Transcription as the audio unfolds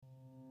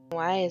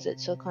Why is it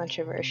so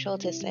controversial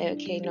to say,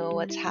 okay, no,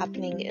 what's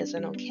happening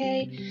isn't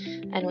okay,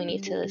 and we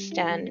need to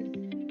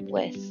stand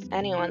with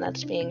anyone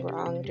that's being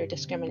wronged or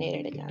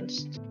discriminated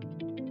against?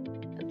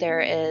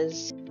 There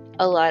is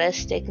a lot of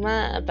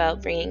stigma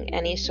about bringing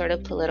any sort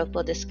of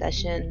political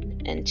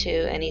discussion into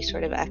any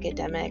sort of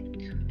academic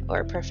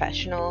or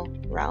professional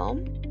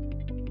realm.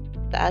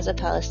 As a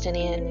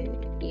Palestinian,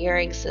 your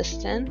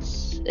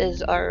existence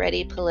is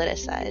already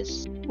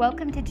politicized.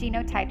 Welcome to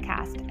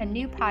Genotypecast, a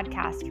new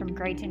podcast from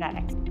Gray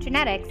Genetics.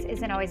 Genetics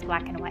isn't always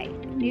black and white.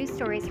 News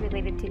stories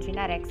related to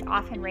genetics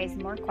often raise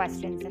more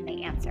questions than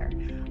they answer.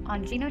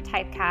 On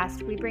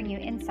Genotypecast, we bring you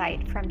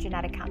insight from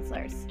genetic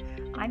counselors.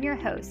 I'm your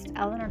host,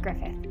 Eleanor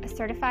Griffith, a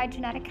certified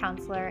genetic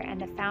counselor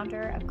and the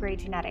founder of Gray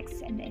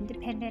Genetics, an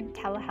independent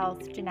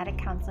telehealth genetic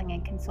counseling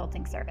and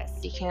consulting service.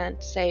 You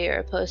can't say you're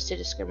opposed to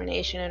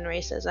discrimination and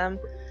racism,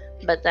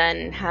 but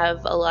then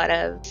have a lot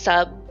of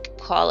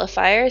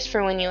sub-qualifiers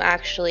for when you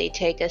actually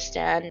take a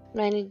stand.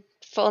 My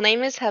full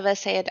name is Heba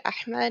Sayed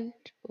Ahmed,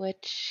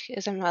 which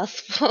is a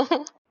mouthful.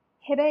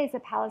 Heba is a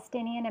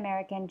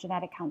Palestinian-American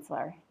genetic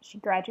counselor. She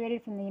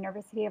graduated from the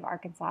University of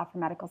Arkansas for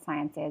Medical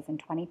Sciences in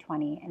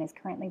 2020 and is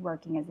currently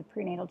working as a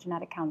prenatal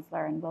genetic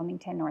counselor in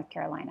Wilmington, North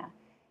Carolina.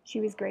 She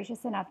was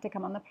gracious enough to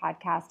come on the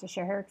podcast to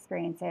share her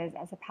experiences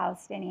as a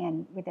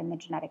Palestinian within the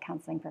genetic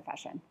counseling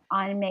profession.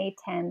 On May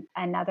 10th,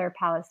 another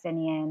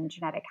Palestinian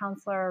genetic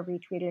counselor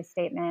retweeted a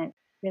statement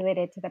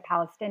related to the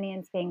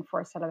Palestinians being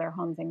forced out of their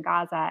homes in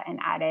Gaza and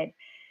added,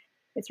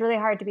 "It's really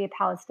hard to be a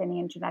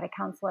Palestinian genetic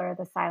counselor.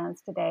 The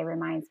silence today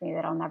reminds me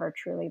that I'll never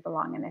truly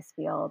belong in this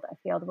field, a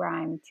field where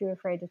I'm too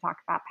afraid to talk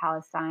about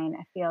Palestine,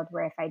 a field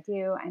where if I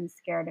do, I'm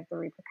scared of the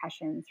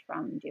repercussions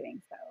from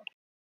doing so."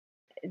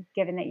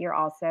 Given that you're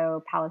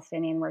also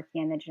Palestinian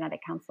working in the genetic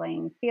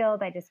counseling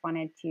field, I just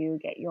wanted to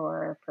get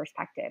your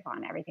perspective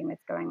on everything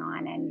that's going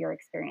on and your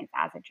experience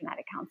as a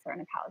genetic counselor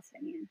and a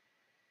Palestinian.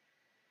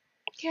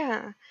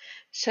 Yeah,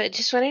 so I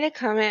just wanted to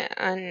comment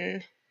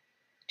on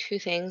two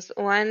things.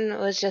 One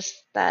was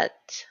just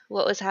that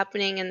what was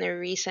happening in the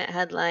recent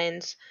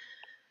headlines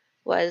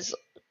was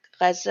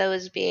Gaza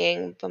was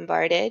being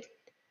bombarded,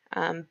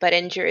 but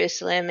in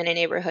Jerusalem, in a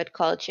neighborhood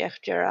called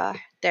Sheikh Jarrah,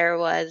 there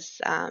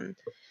was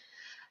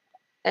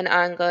an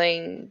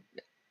ongoing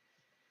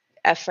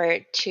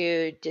effort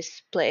to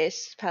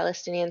displace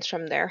Palestinians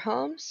from their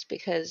homes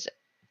because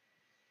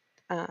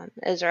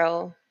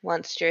Israel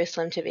wants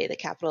Jerusalem to be the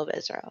capital of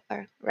Israel,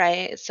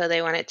 right? So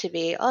they want it to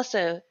be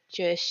also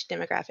Jewish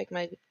demographic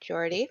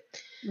majority.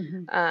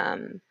 Mm-hmm.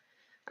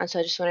 And so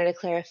I just wanted to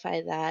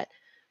clarify that.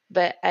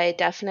 But I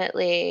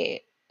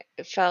definitely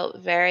felt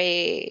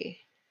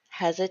very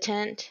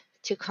hesitant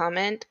to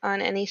comment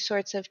on any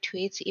sorts of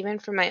tweets, even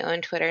from my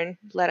own Twitter,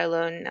 let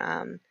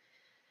alone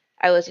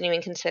I wasn't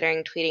even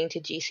considering tweeting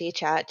to GC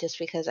chat just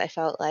because I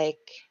felt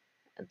like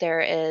there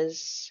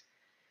is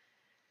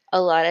a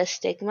lot of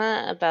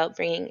stigma about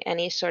bringing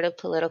any sort of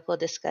political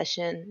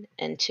discussion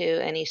into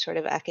any sort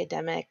of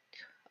academic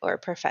or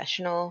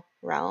professional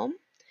realm.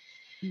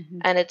 Mm-hmm.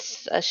 And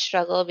it's a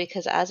struggle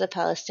because as a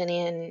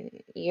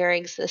Palestinian, your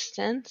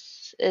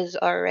existence is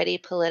already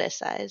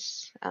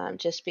politicized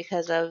just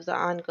because of the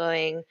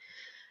ongoing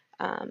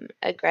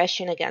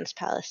aggression against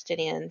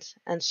Palestinians.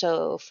 And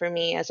so for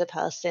me as a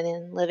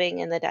Palestinian living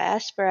in the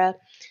diaspora,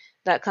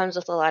 that comes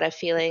with a lot of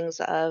feelings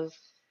of,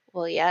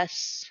 well,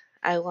 yes,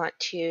 I want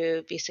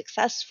to be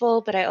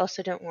successful, but I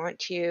also don't want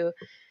to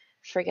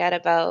forget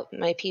about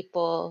my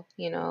people,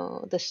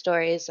 the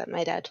stories that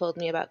my dad told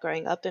me about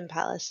growing up in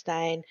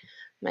Palestine,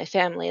 my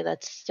family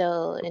that's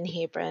still in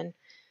Hebron.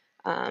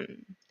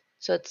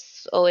 So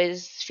it's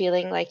always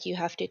feeling like you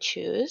have to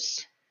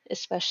choose,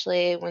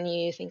 especially when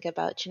you think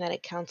about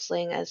genetic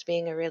counseling as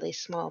being a really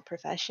small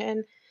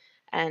profession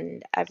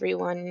and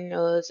everyone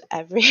knows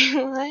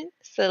everyone.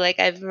 So like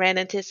I've ran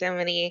into so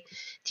many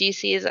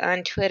GCs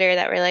on Twitter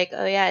that were like,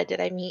 "Oh yeah, did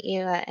I meet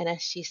you at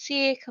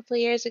NSGC a couple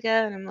of years ago?"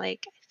 And I'm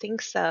like, "I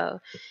think so."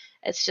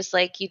 It's just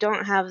like you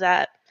don't have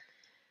that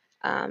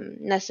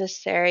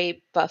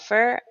necessary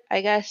buffer, I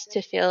guess,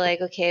 to feel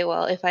like, okay,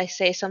 well, if I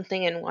say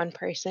something and one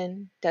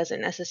person doesn't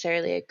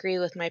necessarily agree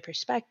with my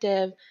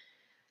perspective,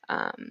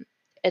 um,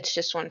 it's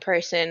just one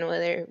person,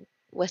 whether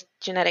with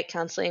genetic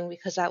counseling,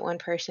 because that one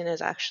person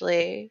is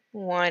actually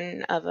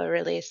one of a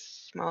really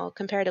small,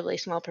 comparatively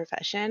small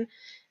profession.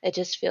 It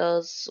just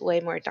feels way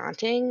more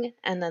daunting.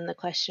 And then the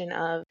question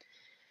of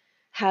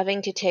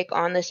having to take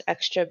on this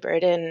extra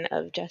burden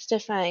of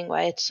justifying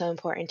why it's so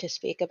important to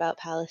speak about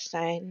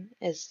Palestine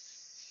is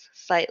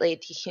slightly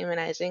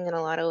dehumanizing in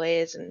a lot of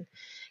ways and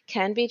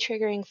can be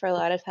triggering for a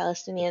lot of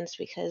Palestinians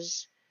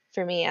because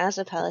for me as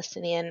a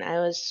Palestinian,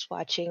 I was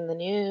watching the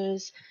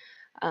news,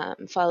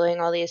 following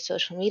all these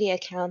social media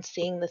accounts,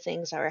 seeing the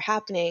things that were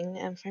happening.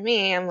 And for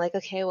me, I'm like,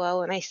 okay, well,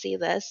 when I see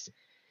this,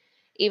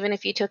 even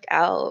if you took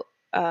out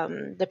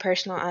the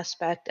personal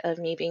aspect of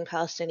me being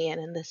Palestinian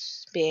and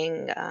this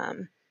being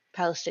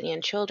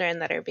Palestinian children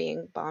that are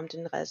being bombed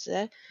in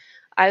Gaza,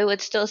 I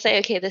would still say,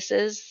 okay, this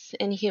is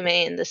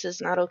inhumane. This is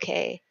not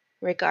okay,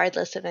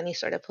 regardless of any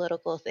sort of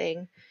political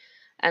thing.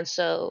 And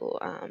so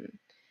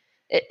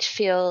it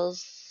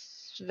feels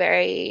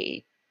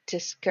very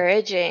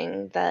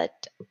discouraging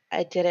that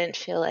I didn't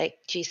feel like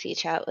GC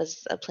Chat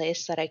was a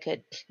place that I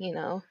could,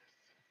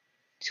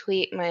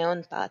 tweet my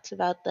own thoughts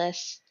about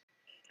this.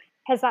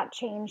 Has that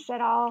changed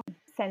at all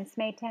since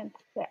May 10th?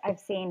 I've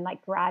seen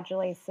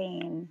gradually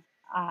seeing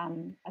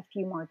a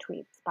few more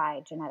tweets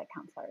by genetic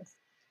counselors.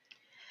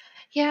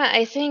 Yeah,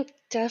 I think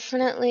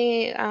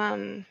definitely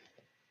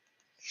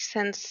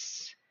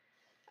since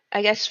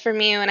I guess for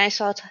me, when I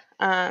saw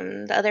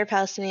the other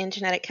Palestinian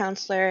genetic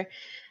counselor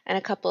and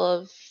a couple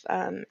of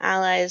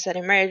allies that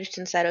emerged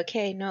and said,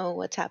 okay, no,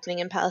 what's happening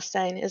in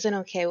Palestine isn't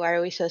okay. Why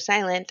are we so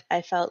silent?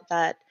 I felt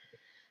that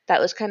that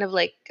was kind of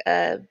like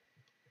a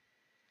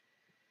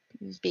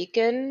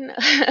beacon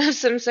of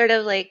some sort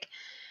of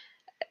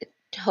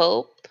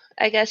hope,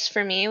 I guess,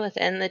 for me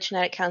within the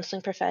genetic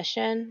counseling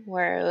profession,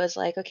 where it was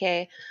like,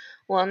 okay,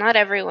 well, not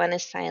everyone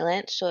is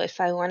silent. So if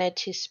I wanted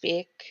to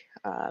speak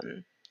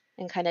and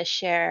kind of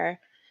share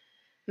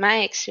my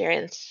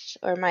experience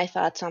or my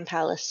thoughts on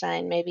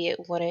Palestine, maybe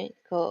it wouldn't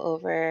go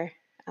over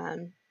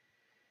um,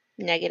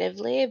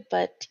 negatively.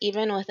 But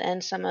even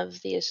within some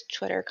of these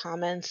Twitter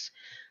comments,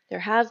 there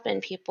have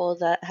been people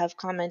that have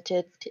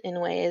commented in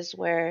ways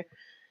where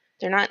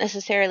they're not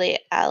necessarily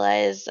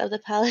allies of the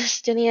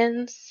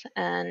Palestinians,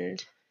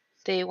 and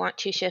they want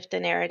to shift the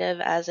narrative,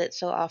 as it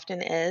so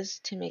often is,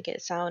 to make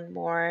it sound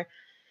more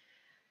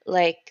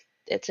like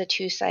it's a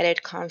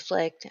two-sided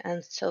conflict.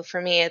 And so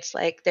for me, it's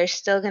like there's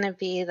still going to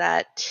be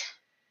that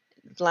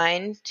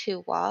line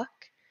to walk,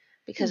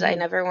 because I Mm-hmm.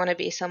 never want to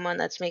be someone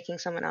that's making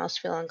someone else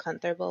feel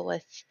uncomfortable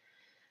with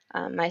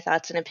my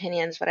thoughts and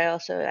opinions. But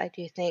I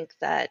do think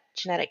that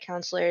genetic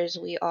counselors,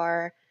 we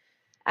are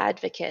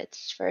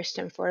advocates first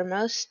and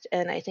foremost.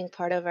 And I think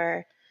part of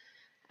our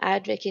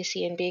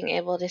advocacy and being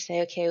able to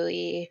say, okay,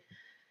 we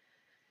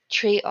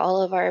treat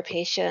all of our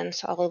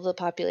patients, all of the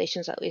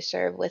populations that we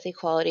serve with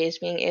equality, is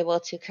being able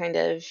to kind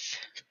of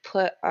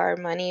put our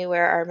money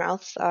where our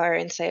mouths are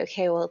and say,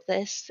 okay, well,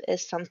 this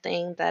is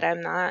something that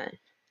I'm not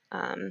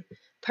um,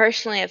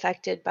 personally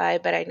affected by,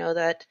 but I know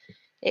that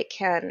it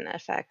can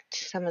affect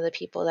some of the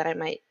people that I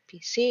might be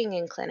seeing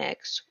in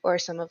clinics or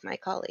some of my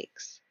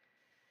colleagues.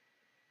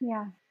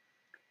 Yeah.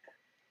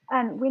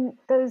 And when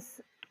those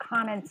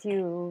comments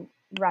you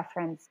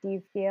referenced, do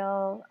you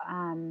feel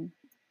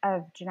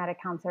of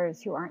genetic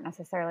counselors who aren't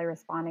necessarily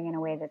responding in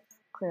a way that's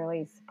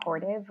clearly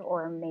supportive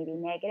or maybe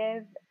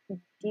negative?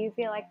 Do you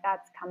feel like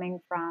that's coming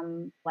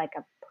from a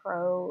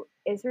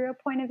pro-Israel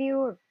point of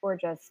view, or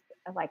just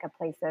a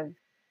place of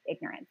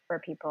ignorance where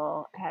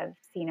people have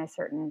seen a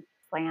certain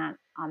slant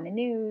on the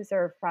news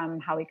or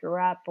from how we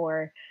grew up?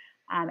 Or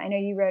I know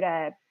you wrote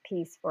a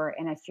piece for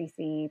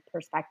NSGC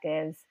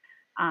Perspectives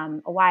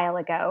a while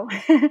ago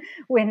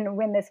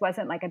when this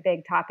wasn't a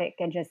big topic,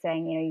 and just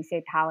saying, you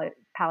say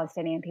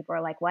Palestinian, people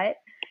are like, what?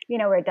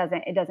 Where it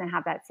doesn't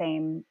have that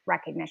same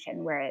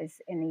recognition. Whereas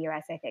in the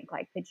US, I think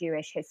the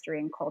Jewish history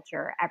and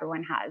culture,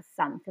 everyone has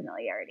some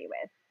familiarity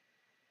with.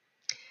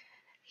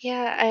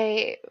 Yeah,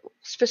 I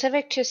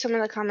specific to some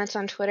of the comments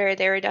on Twitter,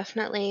 they were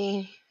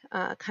definitely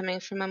coming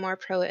from a more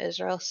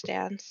pro-Israel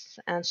stance,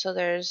 and so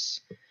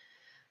there's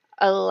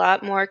a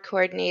lot more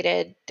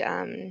coordinated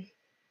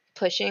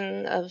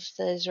pushing of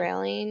the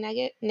Israeli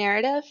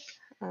narrative,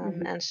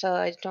 Mm-hmm. and so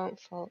I don't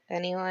fault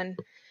anyone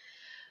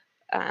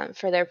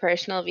for their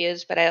personal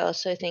views, but I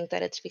also think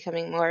that it's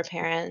becoming more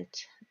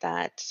apparent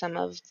that some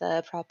of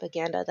the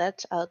propaganda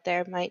that's out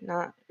there might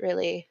not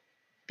really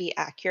be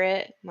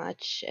accurate,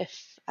 much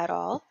if at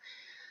all.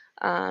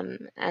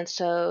 And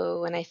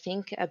so when I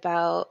think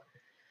about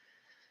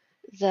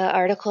the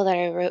article that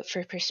I wrote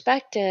for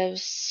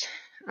Perspectives,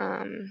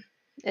 um,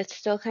 it's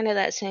still kind of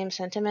that same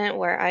sentiment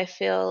where I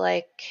feel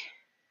like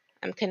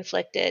I'm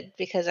conflicted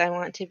because I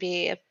want to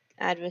be an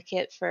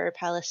advocate for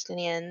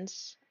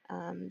Palestinians,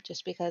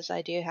 just because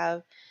I do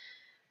have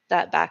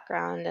that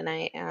background and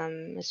I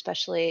am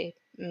especially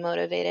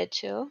motivated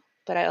to.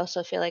 But I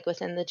also feel like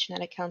within the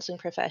genetic counseling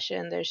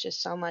profession, there's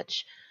just so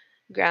much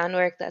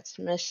groundwork that's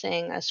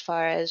missing as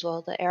far as,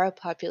 well, the Arab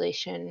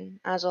population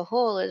as a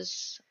whole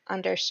is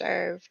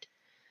underserved.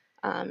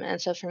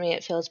 And so for me,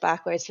 it feels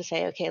backwards to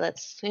say, okay,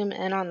 let's zoom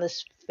in on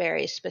this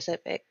very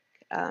specific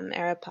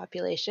Arab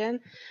population.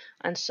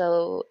 And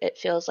so it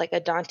feels like a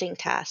daunting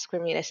task for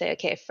me to say,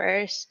 okay,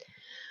 first,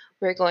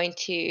 we're going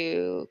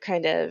to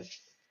kind of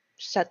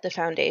set the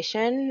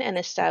foundation and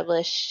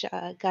establish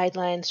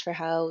guidelines for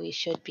how we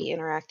should be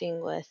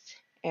interacting with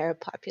Arab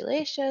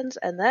populations.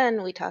 And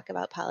then we talk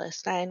about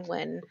Palestine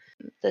when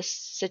the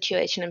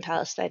situation in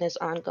Palestine is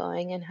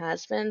ongoing and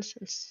has been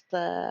since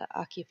the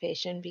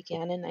occupation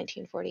began in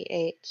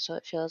 1948. So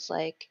it feels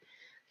like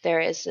there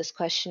is this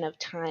question of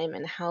time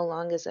and how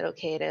long is it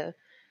okay to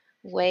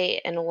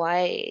wait, and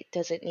why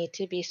does it need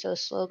to be so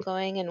slow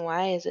going, and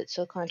why is it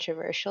so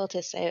controversial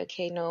to say,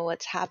 okay, no,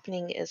 what's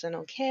happening isn't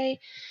okay,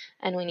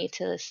 and we need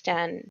to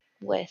stand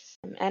with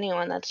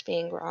anyone that's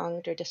being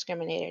wronged or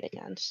discriminated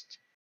against.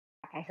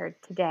 I heard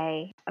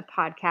today a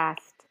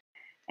podcast,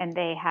 and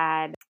they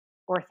had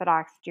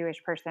Orthodox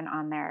Jewish person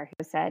on there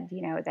who said,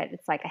 that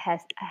it's like a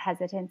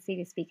hesitancy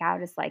to speak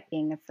out is like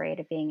being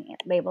afraid of being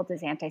labeled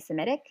as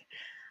anti-Semitic.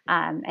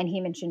 And he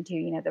mentioned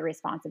too, the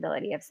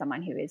responsibility of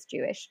someone who is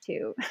Jewish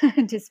to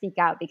to speak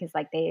out because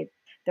like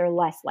they're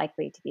less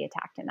likely to be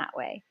attacked in that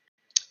way.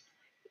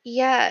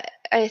 Yeah,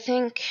 I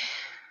think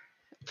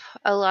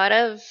a lot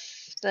of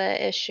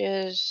the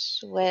issues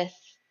with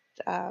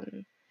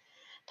um,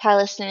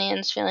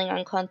 Palestinians feeling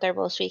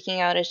uncomfortable speaking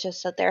out is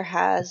just that there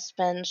has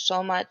been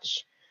so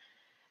much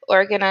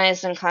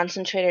organized and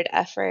concentrated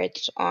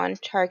efforts on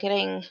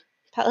targeting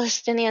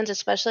Palestinians,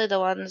 especially the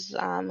ones who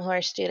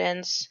are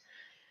students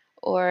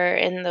or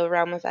in the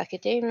realm of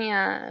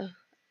academia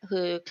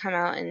who come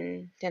out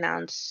and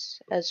denounce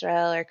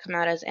Israel or come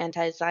out as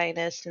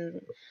anti-Zionist.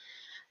 And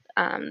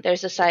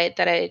there's a site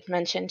that I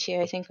mentioned to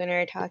you, I think, when we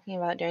were talking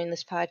about during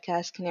this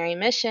podcast, Canary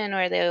Mission,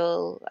 where they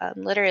will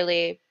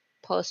literally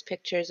post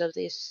pictures of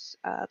these.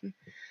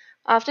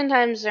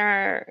 Oftentimes,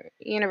 they're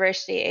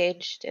university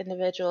aged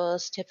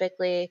individuals,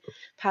 typically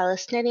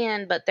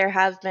Palestinian, but there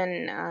have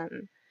been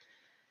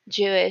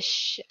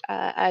Jewish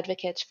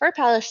advocates for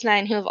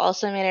Palestine who have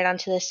also made it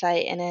onto the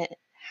site, and it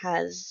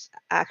has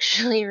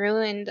actually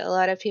ruined a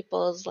lot of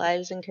people's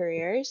lives and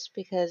careers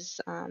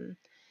because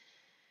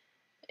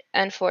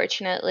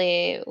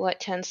unfortunately, what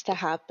tends to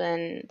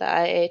happen, the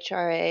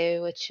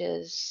IHRA, which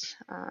is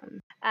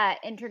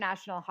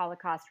International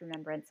Holocaust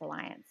Remembrance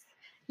Alliance.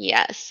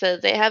 yes, so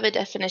they have a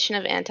definition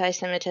of anti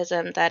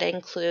Semitism that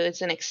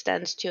includes and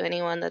extends to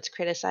anyone that's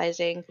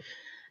criticizing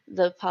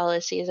the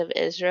policies of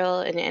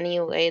Israel in any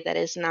way that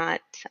is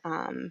not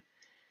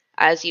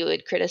as you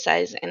would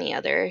criticize any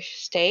other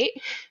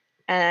state.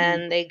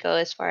 And they go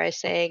as far as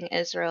saying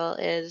Israel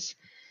is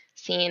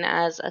seen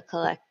as a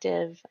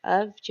collective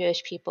of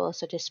Jewish people,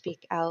 so to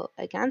speak out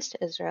against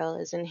Israel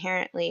is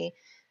inherently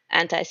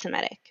anti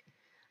Semitic.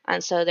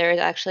 And so there is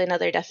actually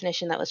another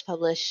definition that was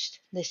published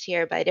this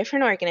year by a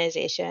different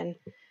organization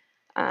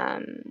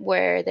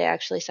where they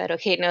actually said,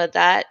 okay, no,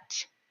 that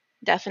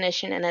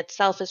definition in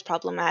itself is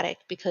problematic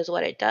because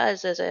what it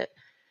does is it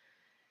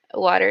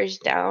waters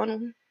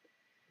down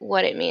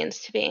what it means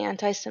to be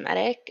anti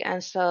Semitic.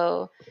 And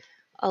so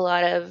a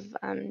lot of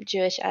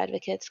Jewish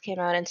advocates came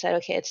out and said,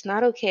 okay, it's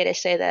not okay to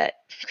say that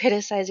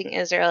criticizing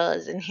Israel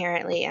is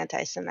inherently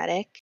anti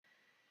Semitic.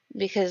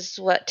 Because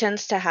what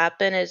tends to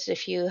happen is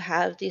if you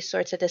have these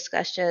sorts of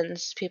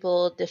discussions, people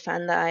will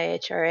defend the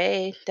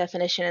IHRA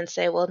definition and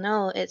say, well,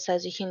 no, it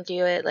says you can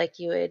do it like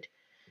you would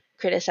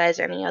criticize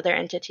any other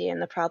entity.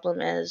 And the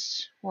problem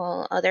is,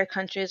 well, other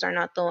countries are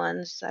not the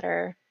ones that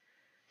are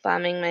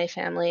bombing my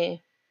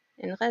family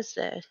in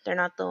Gaza. They're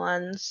not the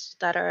ones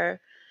that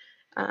are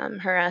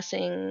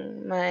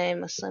harassing my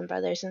Muslim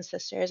brothers and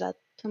sisters at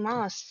the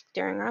mosque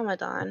during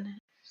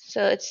Ramadan.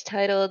 So it's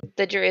titled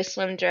The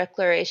Jerusalem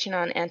Declaration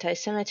on Anti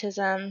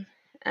Semitism.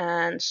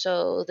 And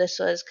so this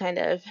was kind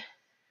of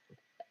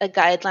a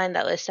guideline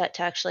that was set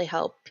to actually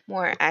help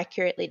more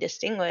accurately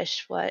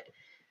distinguish what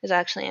is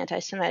actually anti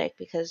Semitic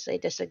because they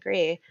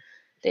disagree.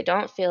 They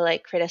don't feel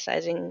like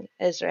criticizing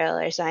Israel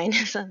or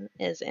Zionism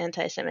is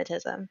anti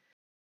Semitism.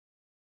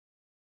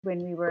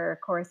 When we were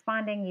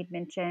corresponding, you'd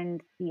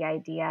mentioned the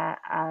idea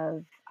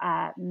of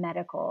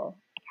medical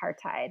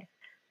apartheid.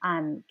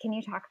 Can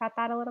you talk about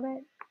that a little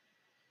bit?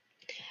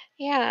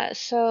 Yeah,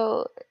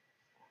 so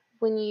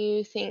when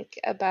you think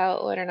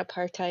about what an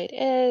apartheid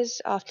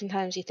is,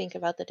 oftentimes you think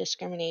about the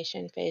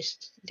discrimination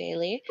faced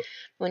daily.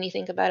 When you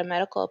think about a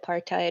medical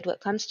apartheid, what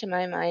comes to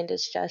my mind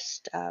is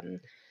just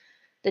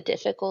the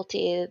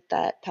difficulty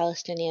that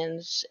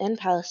Palestinians in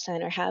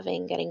Palestine are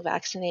having getting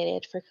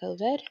vaccinated for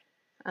COVID,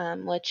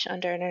 which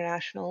under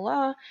international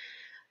law,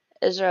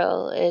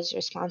 Israel is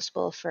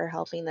responsible for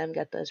helping them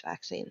get those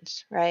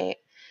vaccines, right?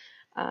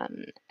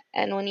 Um,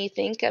 and when you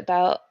think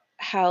about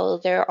how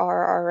there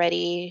are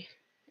already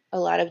a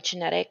lot of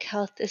genetic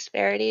health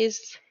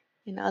disparities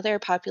in other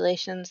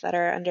populations that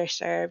are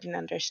underserved and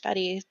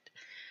understudied.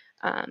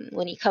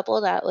 When you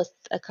couple that with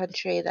a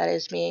country that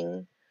is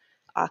being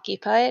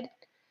occupied,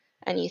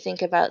 and you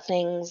think about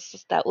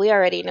things that we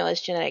already know as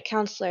genetic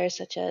counselors,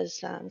 such as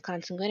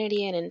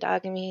consanguinity and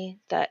endogamy,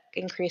 that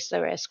increase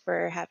the risk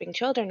for having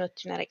children with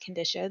genetic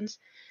conditions,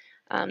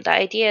 the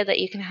idea that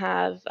you can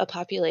have a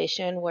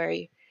population where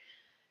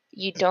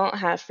you don't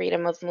have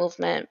freedom of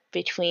movement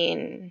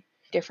between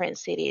different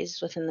cities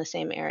within the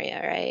same area,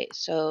 right?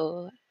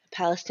 So a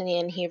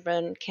Palestinian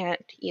Hebron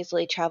can't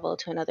easily travel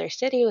to another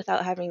city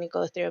without having to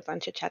go through a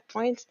bunch of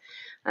checkpoints.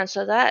 And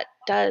so that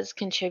does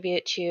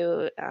contribute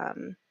to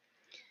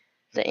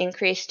the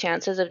increased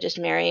chances of just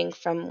marrying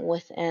from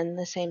within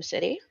the same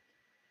city.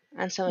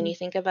 And so when you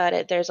think about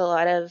it, there's a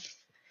lot of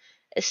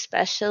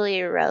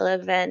especially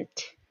relevant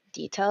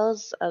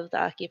details of the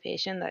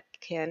occupation that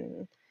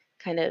can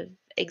kind of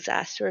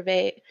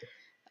exacerbate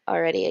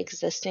already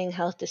existing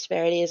health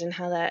disparities and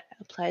how that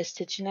applies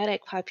to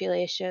genetic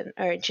population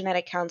or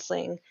genetic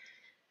counseling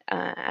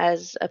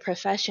as a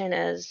profession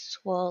as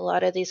well. A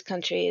lot of these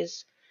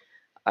countries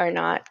are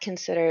not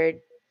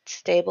considered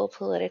stable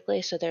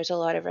politically. So there's a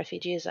lot of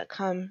refugees that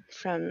come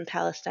from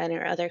Palestine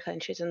or other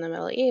countries in the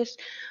Middle East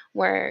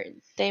where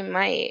they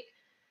might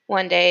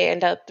one day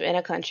end up in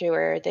a country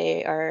where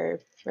they are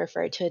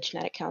referred to a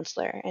genetic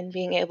counselor, and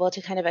being able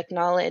to kind of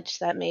acknowledge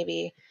that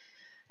maybe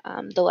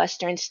the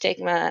Western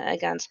stigma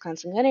against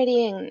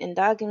consanguinity and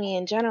endogamy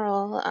in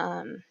general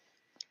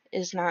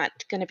is not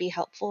going to be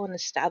helpful in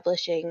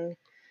establishing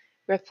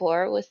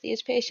rapport with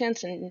these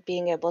patients and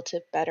being able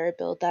to better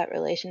build that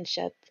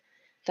relationship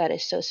that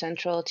is so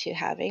central to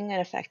having an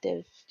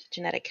effective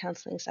genetic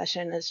counseling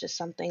session is just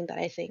something that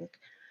I think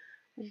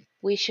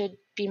we should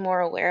be more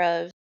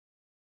aware of.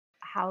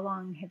 How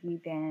long have you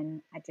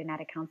been a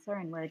genetic counselor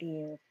and where do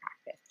you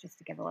practice? Just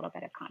to give a little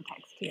bit of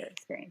context to your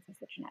experience as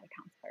a genetic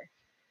counselor.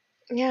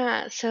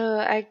 Yeah, so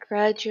I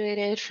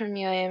graduated from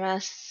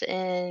UAMS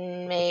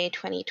in May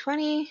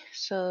 2020,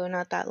 so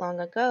not that long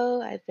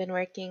ago. I've been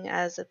working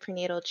as a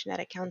prenatal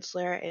genetic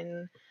counselor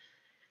in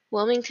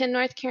Wilmington,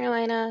 North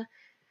Carolina.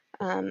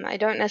 I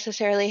don't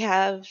necessarily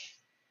have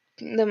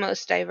the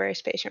most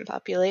diverse patient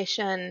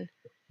population.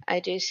 I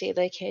do see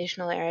the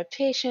occasional Arab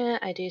patient.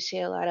 I do see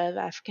a lot of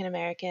African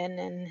American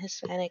and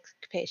Hispanic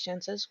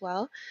patients as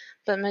well,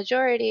 but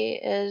majority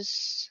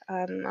is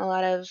a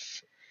lot of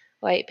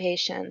white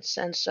patients.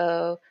 And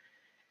so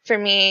for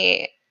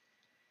me,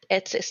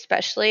 it's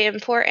especially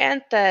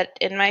important that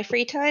in my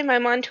free time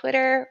I'm on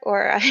Twitter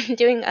or I'm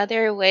doing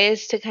other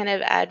ways to kind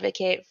of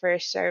advocate for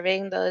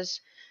serving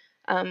those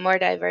more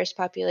diverse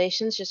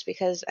populations, just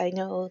because I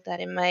know that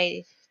in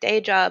my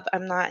day job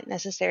I'm not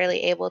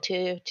necessarily able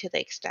to the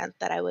extent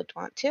that I would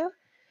want to.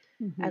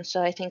 Mm-hmm. And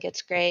so I think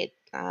it's great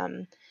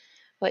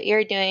what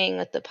you're doing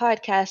with the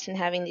podcast and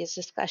having these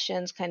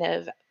discussions kind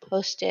of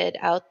posted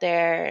out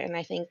there. And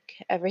I think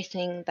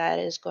everything that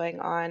is going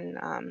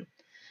on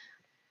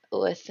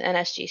with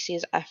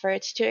NSGC's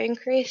efforts to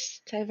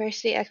increase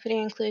diversity, equity,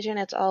 inclusion,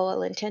 it's all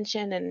well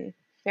intentioned and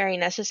very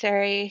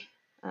necessary.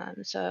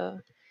 So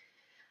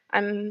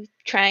I'm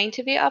trying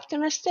to be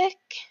optimistic,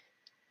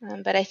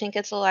 but I think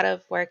it's a lot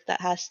of work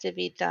that has to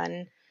be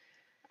done.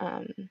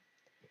 Um,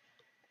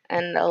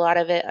 and a lot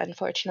of it,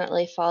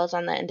 unfortunately, falls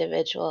on the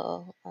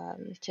individual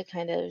to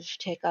kind of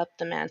take up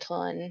the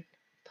mantle and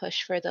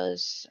push for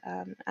those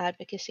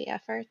advocacy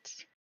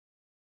efforts.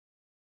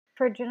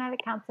 For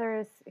genetic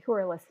counselors who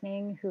are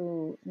listening,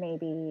 who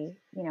maybe,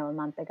 a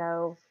month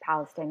ago,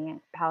 Palestine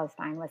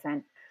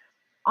wasn't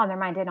on their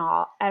mind at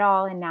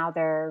all, and now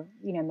they're,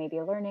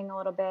 maybe learning a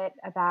little bit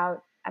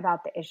about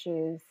the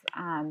issues,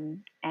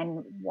 and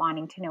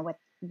wanting to know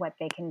what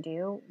they can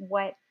do.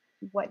 What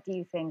do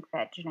you think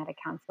that genetic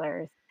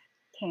counselors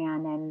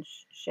can and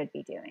should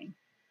be doing?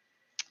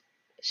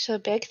 So, a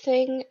big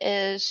thing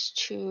is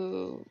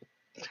to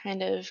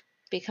kind of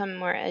become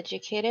more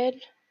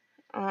educated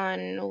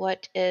on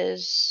what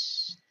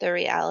is the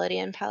reality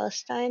in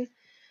Palestine,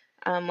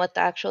 what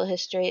the actual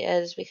history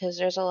is, because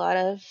there's a lot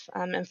of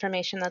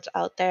information that's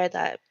out there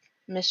that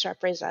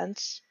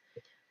misrepresents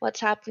what's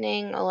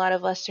happening. A lot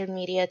of Western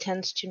media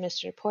tends to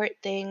misreport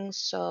things.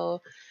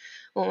 So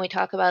when we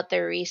talk about the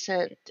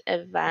recent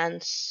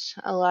events,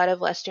 a lot of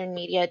Western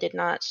media did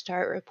not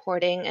start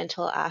reporting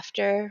until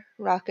after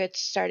rockets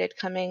started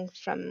coming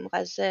from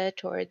Gaza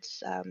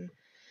towards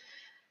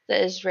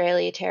the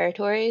Israeli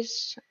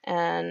territories.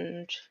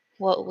 And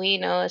what we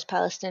know as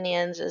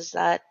Palestinians is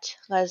that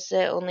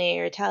Gaza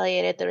only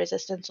retaliated, the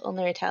resistance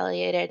only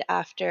retaliated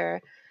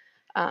after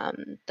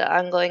the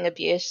ongoing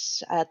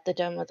abuse at the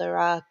Dome of the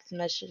Rock,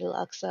 Masjid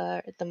al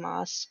Aqsa, the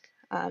mosque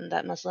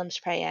that Muslims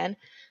pray in.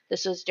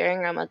 This was during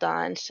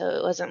Ramadan, so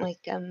it wasn't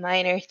like a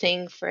minor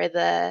thing for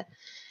the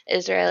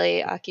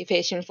Israeli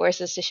occupation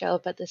forces to show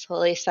up at this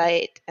holy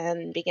site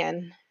and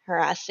begin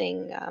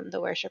harassing the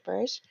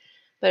worshippers.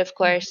 But of Mhm.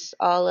 course,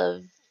 all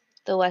of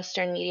the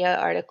Western media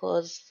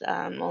articles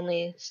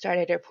only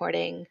started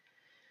reporting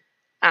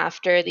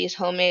after these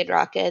homemade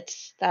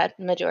rockets, that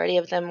majority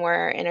of them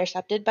were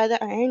intercepted by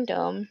the Iron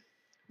Dome,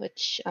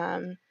 which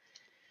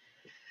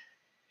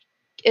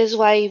is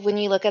why when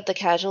you look at the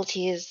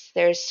casualties,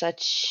 there's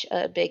such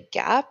a big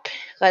gap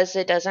because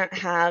it doesn't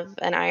have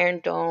an Iron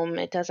Dome,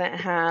 it doesn't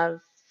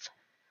have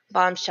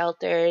bomb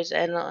shelters,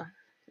 and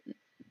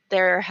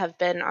there have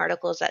been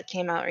articles that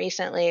came out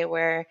recently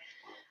where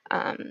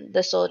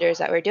the soldiers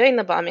that were doing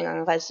the bombing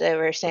on Gaza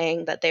were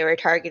saying that they were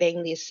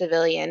targeting these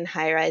civilian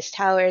high rise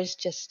towers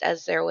just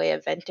as their way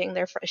of venting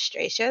their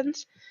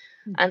frustrations.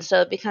 And Mhm.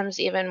 so it becomes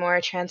even more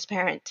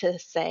transparent to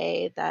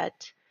say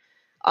that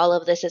all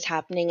of this is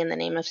happening in the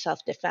name of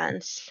self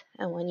defense.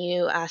 And when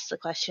you ask the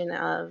question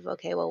of,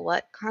 okay, well,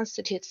 what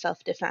constitutes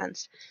self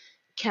defense?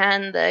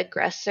 Can the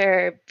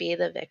aggressor be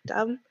the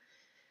victim?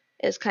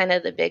 Is kind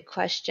of the big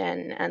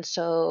question. And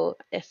so,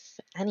 if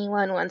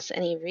anyone wants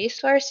any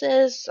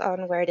resources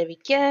on where to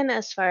begin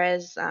as far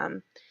as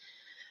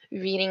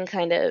reading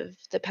kind of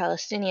the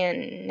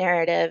Palestinian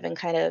narrative and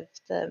kind of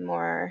the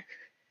more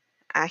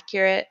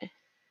accurate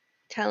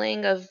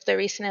telling of the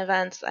recent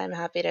events, I'm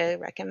happy to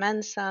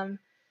recommend some.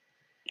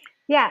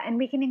 Yeah, and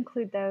we can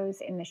include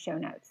those in the show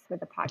notes for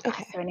the podcast.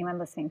 Okay. So anyone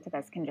listening to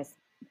this can just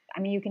I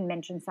mean, you can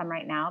mention some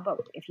right now, but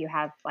if you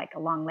have like a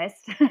long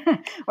list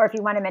or if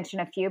you want to mention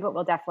a few, but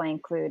we'll definitely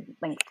include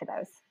links to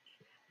those.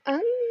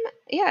 Um,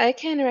 yeah, I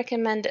can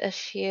recommend a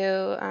few.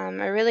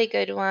 A really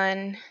good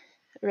one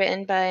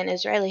written by an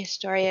Israeli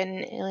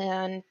historian,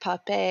 Ilan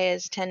Pape,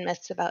 is 10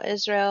 Myths About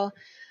Israel.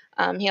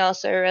 He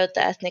also wrote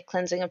The Ethnic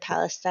Cleansing of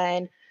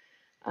Palestine,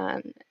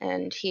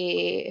 and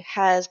he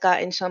has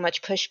gotten so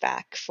much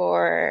pushback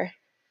for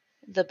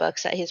the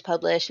books that he's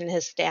published and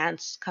his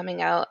stance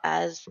coming out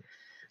as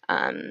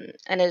an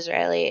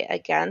Israeli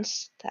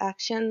against the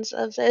actions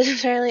of the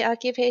Israeli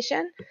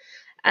occupation.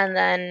 And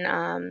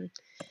then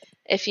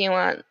if you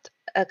want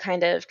a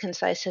kind of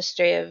concise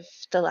history of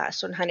the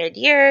last 100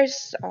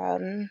 years,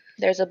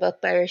 there's a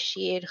book by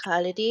Rashid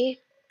Khalidi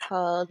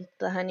called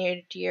The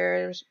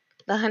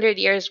 100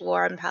 Years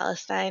War in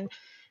Palestine.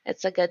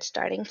 It's a good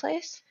starting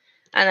place.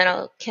 And then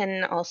I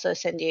can also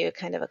send you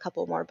kind of a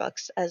couple more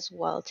books as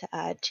well to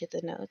add to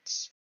the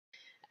notes.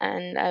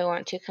 And I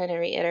want to kind of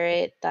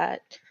reiterate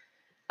that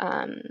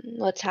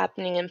what's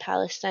happening in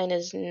Palestine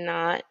is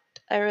not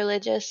a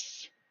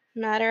religious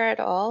matter at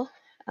all.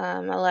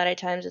 A lot of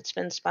times it's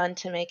been spun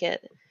to make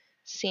it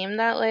seem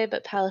that way,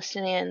 but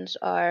Palestinians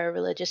are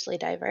religiously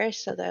diverse,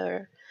 so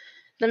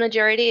the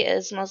majority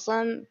is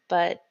Muslim,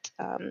 but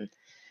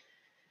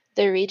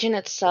the region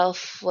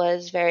itself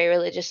was very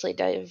religiously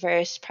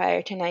diverse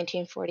prior to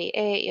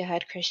 1948. You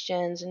had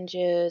Christians and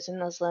Jews and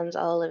Muslims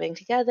all living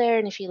together,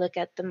 and if you look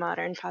at the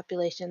modern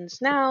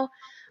populations now,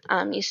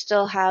 you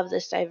still have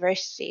this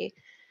diversity.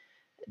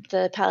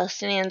 The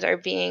Palestinians are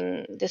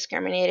being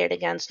discriminated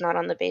against not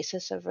on the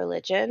basis of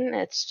religion,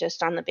 it's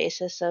just on the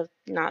basis of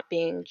not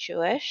being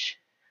Jewish.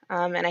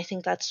 And I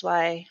think that's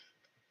why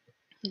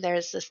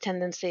there's this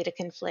tendency to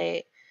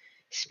conflate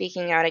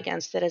speaking out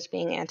against it as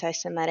being anti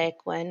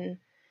Semitic when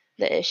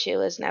the issue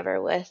was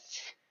never with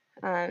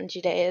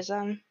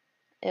Judaism.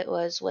 It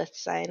was with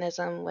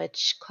Zionism,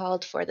 which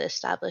called for the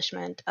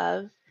establishment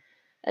of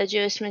a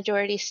Jewish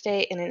majority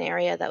state in an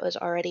area that was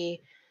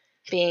already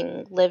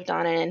being lived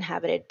on and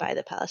inhabited by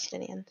the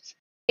Palestinians.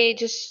 I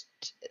just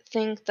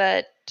think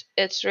that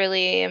it's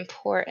really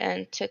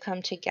important to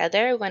come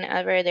together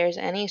whenever there's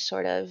any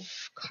sort of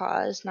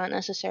cause, not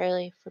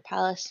necessarily for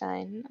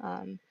Palestine,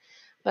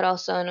 but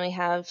also when we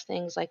have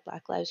things like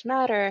Black Lives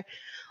Matter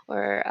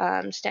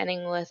or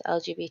standing with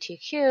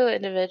LGBTQ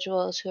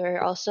individuals who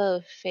are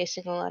also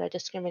facing a lot of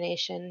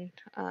discrimination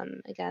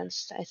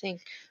against. I think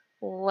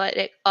what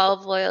it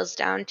all boils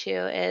down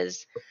to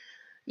is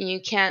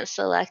you can't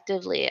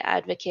selectively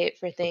advocate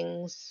for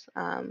things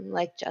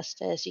like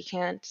justice. You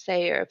can't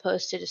say you're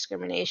opposed to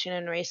discrimination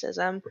and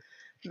racism,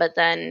 but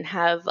then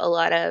have a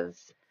lot of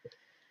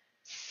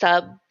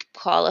sub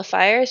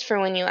qualifiers for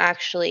when you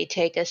actually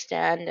take a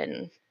stand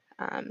and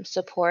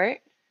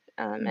support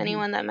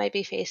anyone that might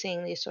be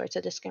facing these sorts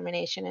of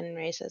discrimination and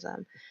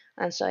racism.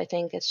 And so I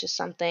think it's just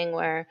something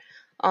where,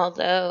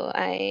 although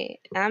I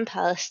am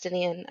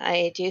Palestinian,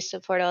 I do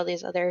support all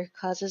these other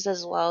causes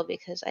as well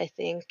because I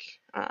think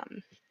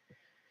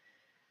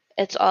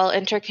it's all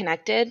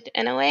interconnected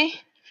in a way.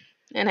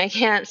 And I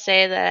can't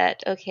say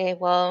that, okay,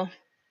 well,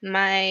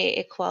 my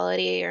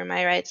equality or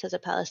my rights as a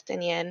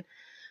Palestinian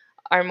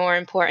are more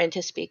important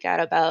to speak out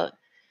about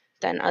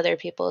than other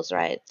people's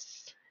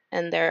rights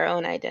and their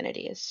own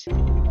identities.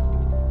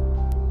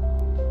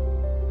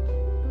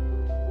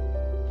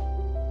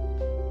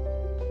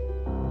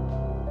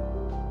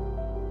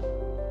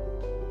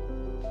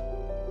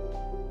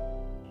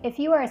 If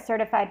you are a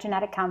certified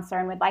genetic counselor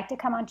and would like to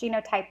come on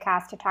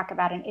Genotypecast to talk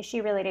about an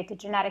issue related to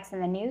genetics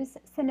in the news,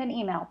 send an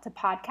email to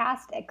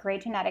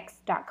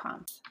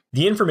podcast@graygenetics.com.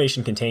 The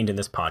information contained in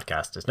this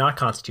podcast does not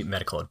constitute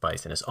medical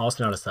advice and is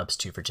also not a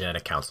substitute for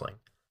genetic counseling.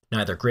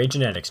 Neither Gray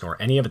Genetics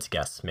nor any of its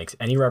guests makes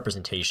any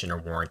representation or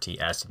warranty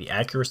as to the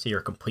accuracy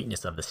or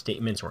completeness of the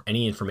statements or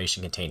any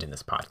information contained in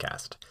this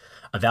podcast.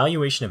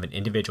 Evaluation of an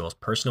individual's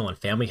personal and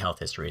family health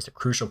history is a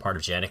crucial part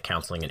of genetic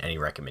counseling and any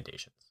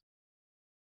recommendations.